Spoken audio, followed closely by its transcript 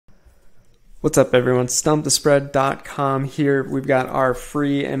What's up, everyone? StumpTheSpread.com here. We've got our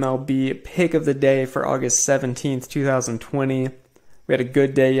free MLB pick of the day for August 17th, 2020. We had a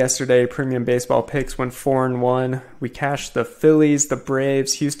good day yesterday. Premium baseball picks went 4-1. We cashed the Phillies, the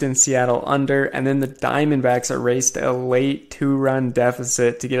Braves, Houston, Seattle under, and then the Diamondbacks erased a late 2-run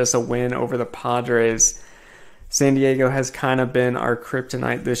deficit to get us a win over the Padres. San Diego has kind of been our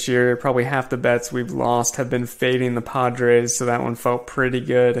kryptonite this year. Probably half the bets we've lost have been fading the Padres, so that one felt pretty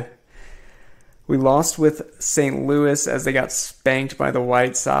good. We lost with St. Louis as they got spanked by the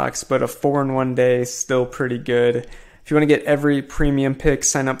White Sox, but a 4-1 day, still pretty good. If you want to get every premium pick,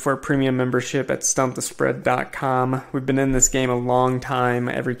 sign up for a premium membership at StumpTheSpread.com. We've been in this game a long time.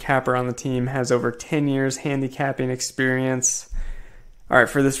 Every capper on the team has over 10 years handicapping experience. All right,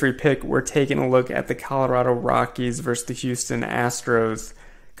 for this free pick, we're taking a look at the Colorado Rockies versus the Houston Astros.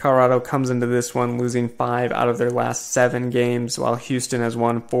 Colorado comes into this one losing 5 out of their last 7 games, while Houston has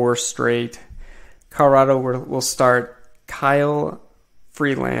won 4 straight. Colorado will start Kyle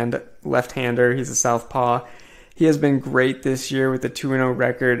Freeland, left-hander. He's a southpaw. He has been great this year with a 2-0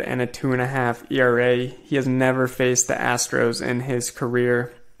 record and a 2.5 ERA. He has never faced the Astros in his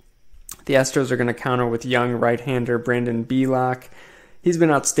career. The Astros are going to counter with young right-hander Brandon Belock. He's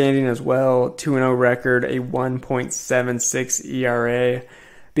been outstanding as well. 2-0 record, a 1.76 ERA.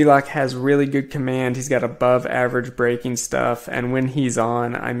 Belock has really good command. He's got above average breaking stuff, and when he's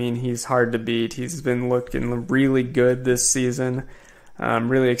on, I mean, he's hard to beat. He's been looking really good this season. I'm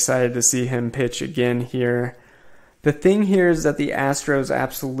really excited to see him pitch again here. The thing here is that the Astros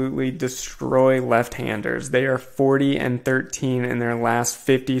absolutely destroy left-handers. They are 40-13 in their last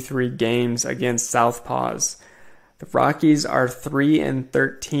 53 games against southpaws. The Rockies are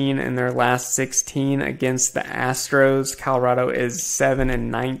 3-13 in their last 16 against the Astros. Colorado is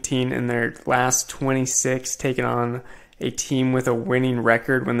 7-19 in their last 26, taking on a team with a winning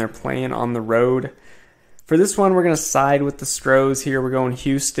record when they're playing on the road. For this one, we're going to side with the Stros here. We're going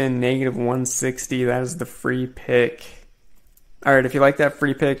Houston, -160. That is the free pick. All right, if you like that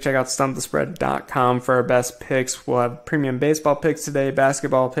free pick, check out StumpTheSpread.com for our best picks. We'll have premium baseball picks today,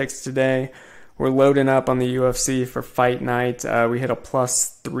 basketball picks today. We're loading up on the UFC for fight night. We hit a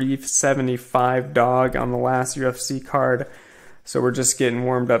plus 375 dog on the last UFC card, so we're just getting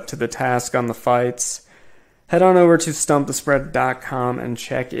warmed up to the task on the fights. Head on over to StumpTheSpread.com and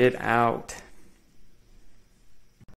check it out.